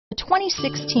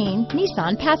2016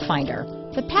 Nissan Pathfinder.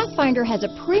 The Pathfinder has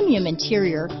a premium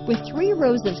interior with 3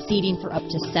 rows of seating for up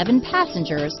to 7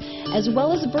 passengers, as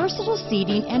well as versatile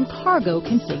seating and cargo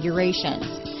configurations.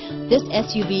 This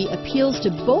SUV appeals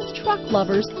to both truck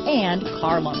lovers and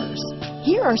car lovers.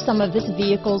 Here are some of this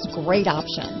vehicle's great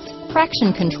options: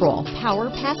 traction control,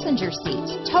 power passenger seat,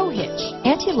 tow hitch,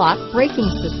 anti-lock braking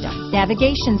system,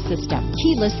 navigation system,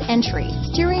 keyless entry,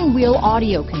 steering wheel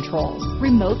audio controls,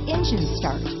 remote engine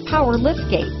start, power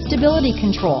liftgate, stability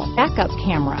control, backup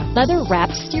camera,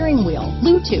 leather-wrapped steering wheel,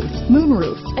 Bluetooth,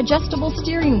 moonroof, adjustable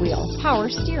steering wheel, power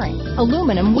steering,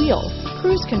 aluminum wheels,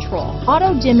 cruise control,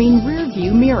 auto-dimming rear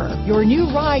view mirror. Your new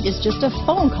ride is just a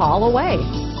phone call away.